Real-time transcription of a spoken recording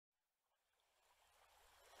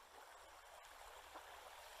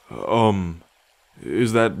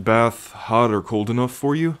Is that bath hot or cold enough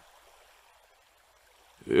for you?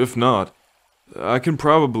 If not, I can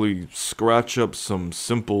probably scratch up some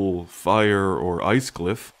simple fire or ice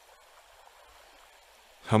glyph.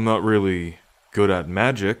 I'm not really good at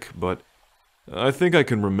magic, but I think I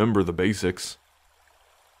can remember the basics.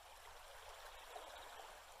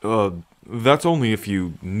 That's only if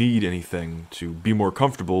you need anything to be more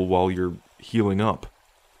comfortable while you're healing up.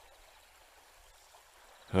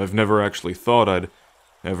 I've never actually thought I'd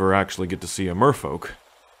ever actually get to see a merfolk.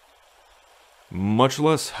 Much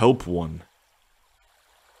less help one.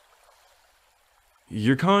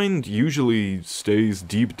 Your kind usually stays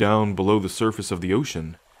deep down below the surface of the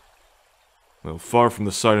ocean. Well, far from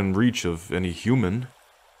the sight and reach of any human.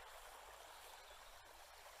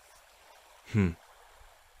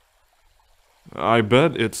 I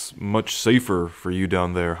bet it's much safer for you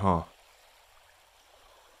down there, huh?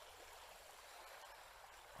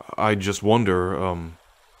 I just wonder,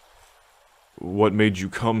 what made you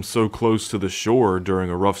come so close to the shore during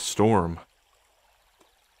a rough storm?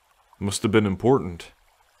 Must have been important.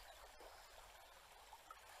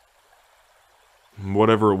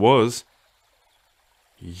 Whatever it was,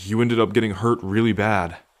 you ended up getting hurt really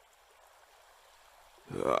bad.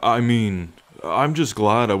 I mean, I'm just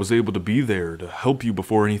glad I was able to be there to help you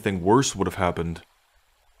before anything worse would have happened.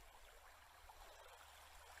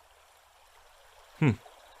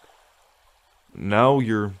 Now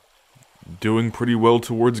you're doing pretty well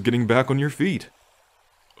towards getting back on your feet.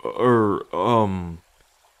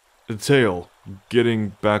 Tail. Getting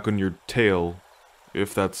back on your tail,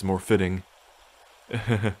 if that's more fitting.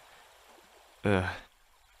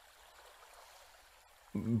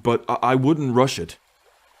 But I wouldn't rush it.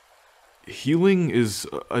 Healing is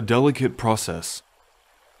a delicate process.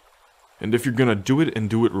 And if you're gonna do it and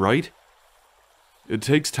do it right, it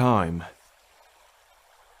takes time.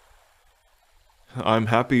 I'm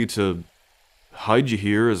happy to hide you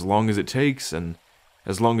here as long as it takes, and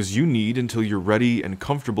as long as you need until you're ready and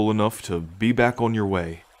comfortable enough to be back on your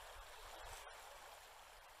way.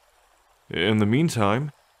 In the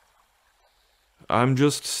meantime, I'm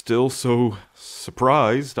just still so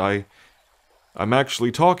surprised I'm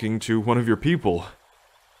actually talking to one of your people.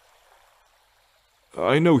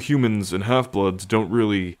 I know humans and half-bloods don't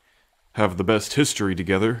really have the best history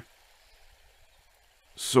together.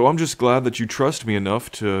 So I'm just glad that you trust me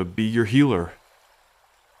enough to be your healer.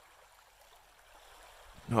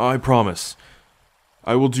 I promise,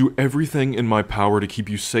 I will do everything in my power to keep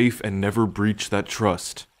you safe and never breach that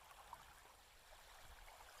trust.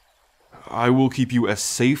 I will keep you as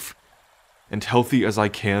safe and healthy as I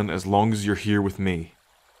can as long as you're here with me.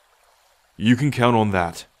 You can count on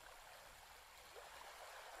that.